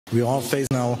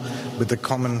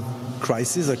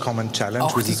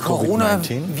Auch die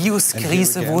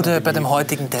Coronavirus-Krise wurde bei dem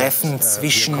heutigen Treffen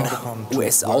zwischen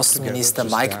US-Außenminister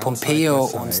Mike Pompeo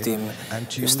und dem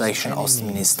österreichischen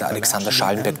Außenminister Alexander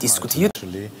Schallenberg diskutiert.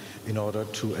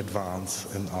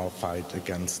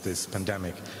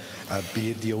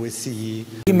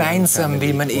 Gemeinsam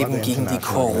will man eben gegen die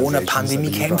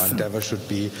Corona-Pandemie kämpfen.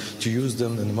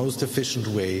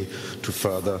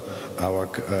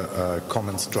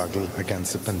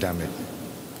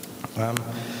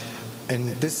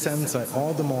 In this sense, I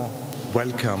all the more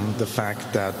welcome the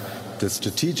fact that the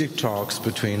strategic talks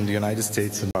between the United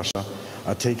States and Russia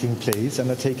are taking place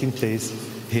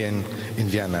here in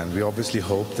Vienna. And we obviously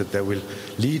hope that they will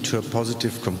lead to a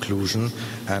positive conclusion,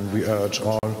 and we urge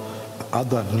all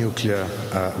other nuclear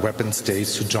weapon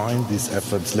states to join these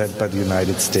efforts led by the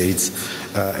United States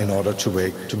in order to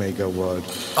make our world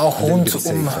auch rund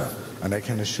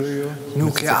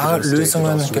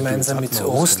Nuklearlösungen gemeinsam mit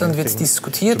Russland wird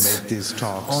diskutiert,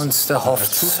 und da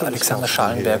hofft Alexander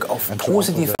Schallenberg auf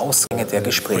positive Ausgänge der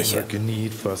Gespräche.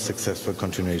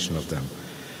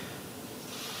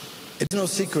 It's no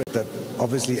secret that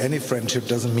obviously any friendship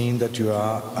doesn't mean that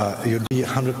you'll be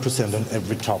 100% on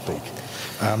every topic.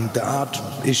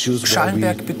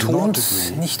 Schallenberg betont,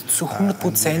 nicht zu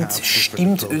 100%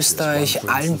 stimmt Österreich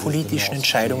allen politischen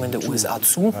Entscheidungen der USA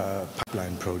zu.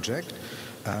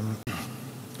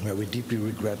 We deeply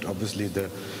regret obviously the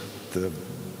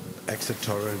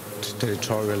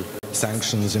extraterritorial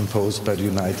sanctions imposed by the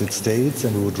United States,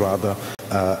 and we would rather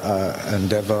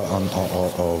endeavor on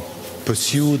or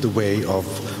pursue the way of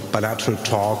bilateral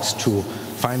talks to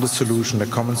find a solution, a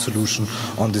common solution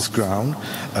on this ground,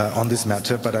 on this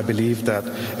matter. But I believe that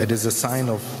it is a sign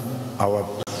of our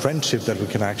friendship that we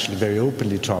can actually very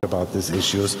openly talk about these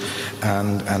issues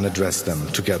and address them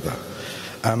together.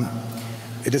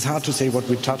 It is hard to say what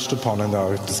we touched upon in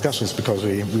our discussions, because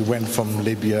we went from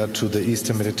Libya to the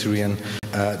Eastern Mediterranean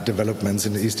developments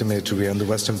in the Eastern Mediterranean, the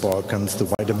Western Balkans, the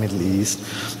wider Middle East.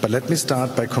 But let me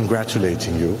start by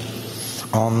congratulating you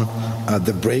on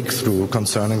the breakthrough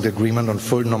concerning the agreement on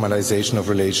full normalization of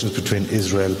relations between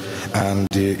Israel and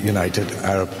the United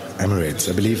Arab Emirates.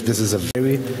 I believe this is a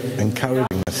very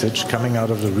encouraging message coming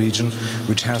out of the region,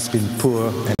 which has been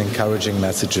poor in encouraging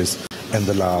messages in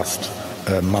the last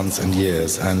months and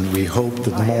years, and we hope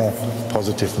that more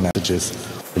positive messages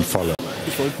will follow.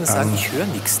 Ich wollte nur sagen, ich höre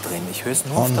nichts drin. Ich höre es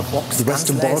nur auf der Box. The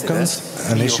Western Balkans,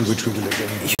 an issue which we will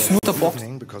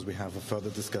again because we have a further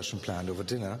discussion planned over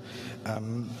dinner.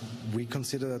 We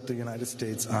consider that the United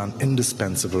States are an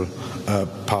indispensable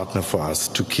partner for us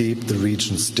to keep the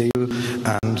region stable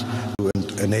and to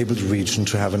enable the region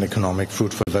to have an economic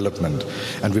fruitful development.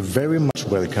 And we very much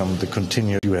welcome the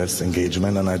continued US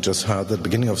engagement, and I just heard that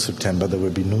beginning of September there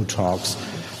will be new talks,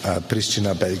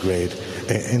 Pristina, Belgrade,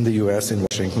 in the US, in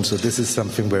Washington. So this is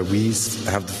something where we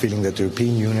have the feeling that the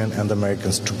European Union and the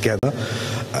Americans together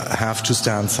have to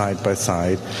stand side by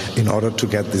side in order to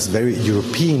get this very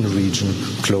European region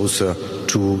closer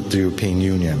to the European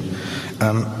Union.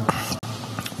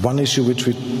 One issue which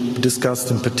we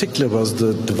discussed in particular was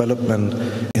the development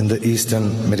in the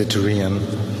Eastern Mediterranean,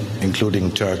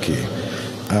 including Turkey.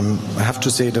 I have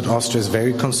to say that Austria is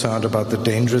very concerned about the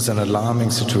dangerous and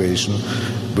alarming situation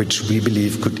which we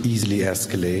believe could easily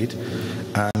escalate.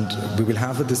 And we will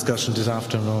have a discussion this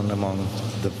afternoon among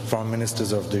the foreign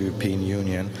ministers of the European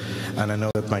Union. And I know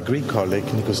that my Greek colleague,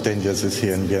 Nikos Dendias, is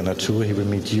here in Vienna too. He will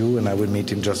meet you, and I will meet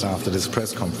him just after this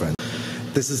press conference.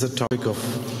 This is a topic of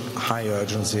high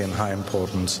urgency and high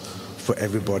importance for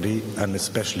everybody, and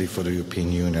especially for the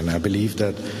European Union. I believe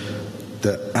that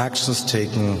the actions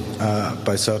taken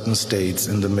by certain states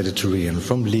in the Mediterranean,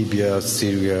 from Libya,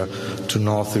 Syria to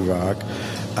North Iraq,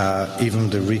 even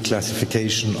the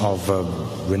reclassification of a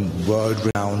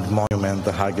world-renowned monument,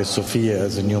 the Hagia Sophia,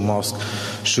 as a new mosque,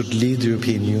 should lead the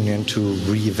European Union to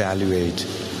reevaluate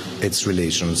its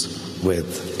relations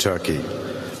with Turkey.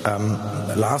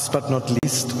 Last but not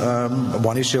least,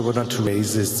 one issue I would like to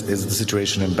raise is the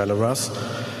situation in Belarus.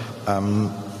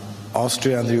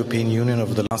 Austria and the European Union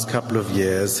over the last couple of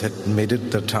years had made it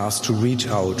their task to reach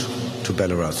out to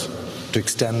Belarus, to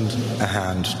extend a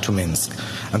hand to Minsk.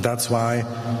 And that's why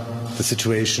the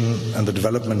situation and the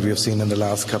development we have seen in the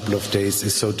last couple of days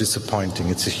is so disappointing.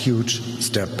 It's a huge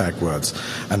step backwards.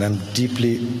 And I'm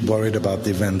deeply worried about the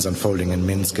events unfolding in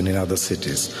Minsk and in other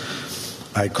cities.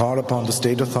 I call upon the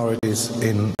state authorities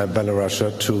in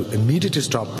Belarus to immediately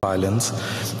stop violence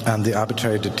and the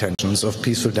arbitrary detentions of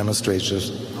peaceful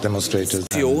demonstrators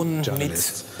and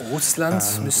journalists. Mit Russland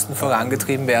müssten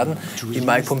vorangetrieben werden, wie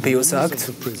Mike Pompeo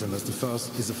sagt.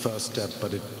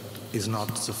 is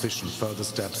not sufficient. Further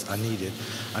steps are needed.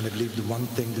 And I believe the one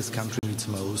thing this country needs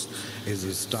most is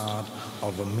the start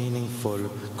of a meaningful,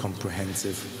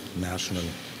 comprehensive national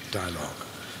dialogue.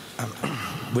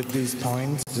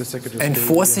 Ein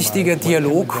vorsichtiger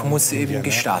Dialog muss eben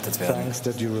gestartet werden.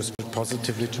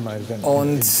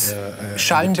 Und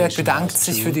Schallenberg bedankt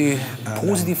sich für die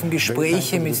positiven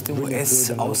Gespräche mit dem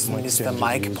US-Außenminister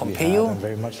Mike Pompeo. Und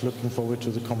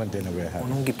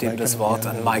nun gibt er das Wort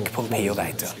an Mike Pompeo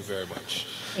weiter.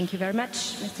 Thank you very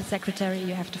much, Mr. Secretary.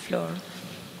 You have the floor.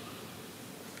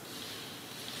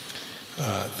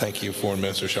 Thank you, Foreign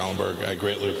Minister Schallenberg. I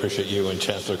greatly appreciate you and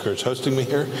Chancellor Kurz hosting me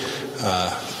here.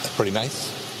 Pretty nice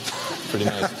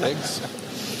gigs.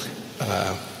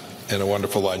 And a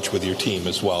wonderful lunch with your team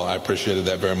as well. I appreciated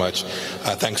that very much.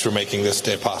 Thanks for making this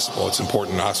day possible. It's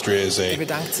important. Austria is a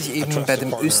bedankt sich eben bei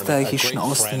dem österreichischen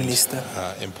Außenminister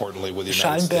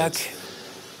Schallenberg,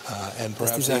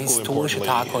 dass dieser historische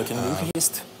Tag heute möglich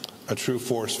ist. A true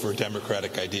force for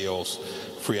democratic ideals,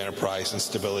 free enterprise and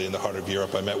stability in the heart of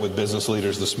Europe. I met with business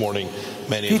leaders this morning,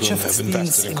 many of whom have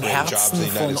invested in creating jobs in the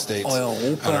United States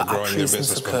and are growing their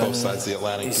business from both sides of the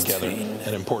Atlantic together.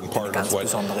 An important part of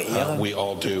what we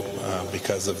all do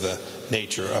because of the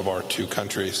nature of our two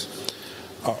countries.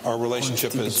 Our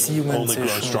relationship has only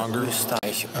grown stronger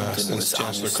since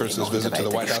Chancellor Kurz's visit to the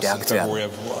White House in February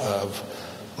of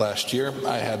last year.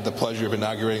 I had the pleasure of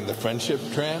inaugurating the Friendship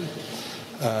Tram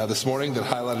this morning that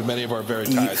highlighted many of our very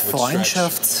ties, which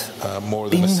stretch more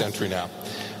than a century now.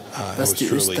 It was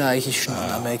truly a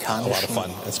lot of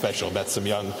fun and special. Met some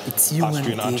young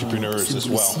Austrian entrepreneurs as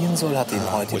well,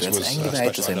 which was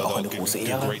special. I know they'll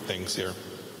do great things here.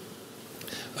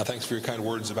 Thanks for your kind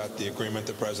words about the agreement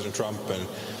that President Trump and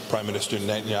Prime Minister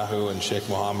Netanyahu and Sheikh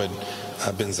Mohammed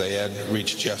bin Zayed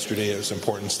reached yesterday. It was an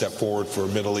important step forward for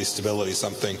Middle East stability,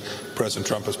 something President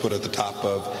Trump has put at the top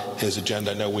of his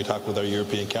agenda. I know we talk with our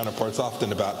European counterparts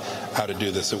often about how to do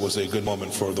this. It was a good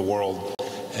moment for the world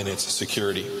and its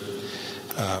security.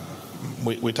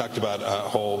 We talked about a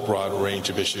whole broad range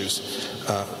of issues.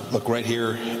 Look, right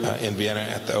here in Vienna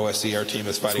at the OSCE, our team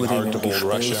is fighting hard to hold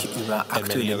Russia and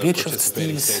many other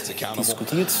participating states accountable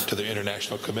to their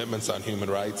international commitments on human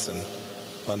rights and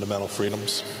fundamental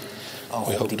freedoms.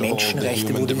 We hope to hold the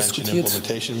Human Dimension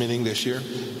Implementation meeting this year,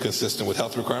 consistent with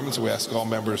health requirements. We ask all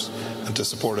members to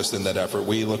support us in that effort.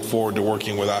 We look forward to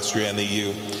working with Austria and the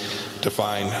EU to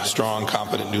find strong,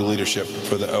 competent new leadership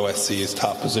for the OSCE's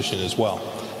top position as well.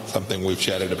 Something we've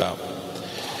chatted about.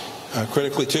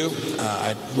 Critically, too,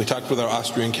 we talked with our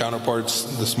Austrian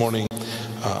counterparts this morning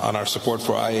on our support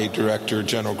for IA Director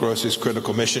General Grossi's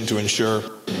critical mission to ensure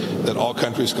that all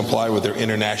countries comply with their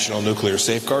international nuclear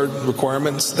safeguard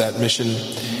requirements. That mission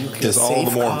is all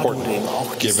the more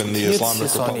important given the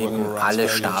Islamic Republic of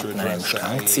Iran's failure to address the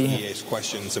IAEA's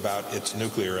questions about its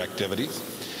nuclear activities.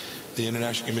 The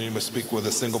international community must speak with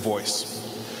a single voice.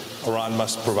 Iran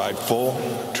must provide full,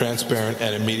 transparent,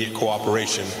 and immediate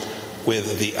cooperation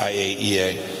with the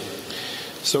IAEA.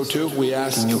 So too, we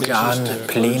ask die nuklearen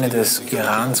Pläne des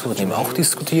Irans wurden eben auch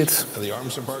diskutiert. The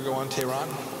arms embargo on Tehran.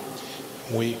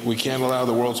 We can't allow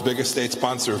the world's biggest state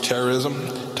sponsor of terrorism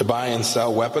to buy and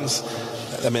sell weapons.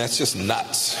 I mean, that's just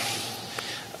nuts.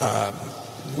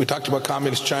 We talked about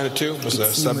communist China too. It was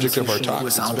a subject of our talk.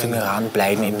 USA und dem Iran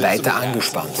bleiben eben weiter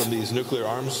angespannt. From these nuclear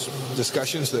arms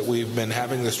discussions that we've been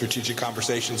having, the strategic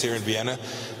conversations here in Vienna,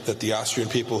 that the Austrian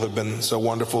people have been so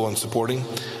wonderful in supporting.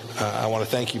 I want to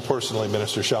thank you personally,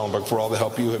 Minister Schallenberg, for all the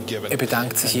help you have given.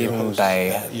 Bedankt sich eben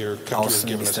bei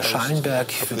Außenminister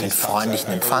Schallenberg für den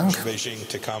freundlichen Empfang.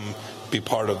 To come be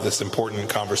part of this important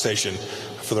conversation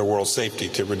for the world's safety,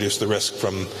 to reduce the risk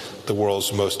from the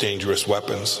world's most dangerous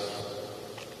weapons.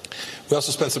 We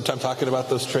also spent some time talking about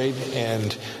those trade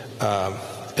and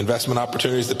investment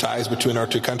opportunities, the ties between our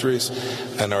two countries,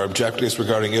 and our objectives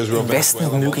regarding Israel.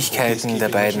 Investmentmöglichkeiten der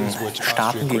beiden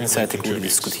Staaten gegenseitig wurde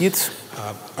diskutiert.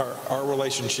 Our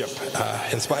relationship,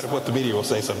 in spite of what the media will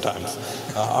say sometimes,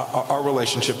 our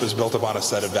relationship is built upon a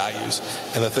set of values,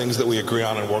 and the things that we agree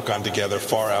on and work on together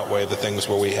far outweigh the things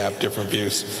where we have different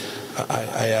views.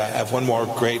 I have one more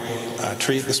great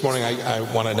treat this morning. I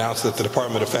want to announce that the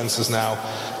Department of Defense has now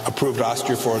approved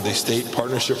Austria for the State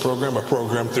Partnership Program, a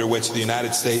program through which the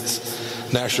United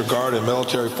States National Guard and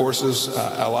military forces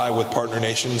ally with partner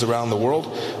nations around the world.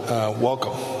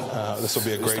 Welcome. This will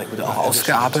be a great addition to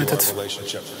our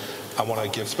relationship. I want to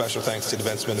give special thanks to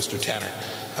Defense Minister Tanner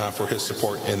for his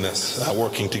support in this,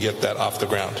 working to get that off the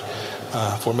ground.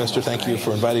 Foreign Minister, thank you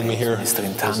for inviting me here.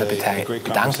 Ministerin Tanner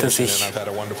bedankte sich,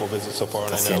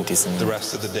 dass sie an diesem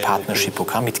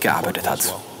Partnership-Programm mitgearbeitet hat.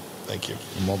 Thank you.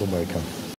 More than welcome.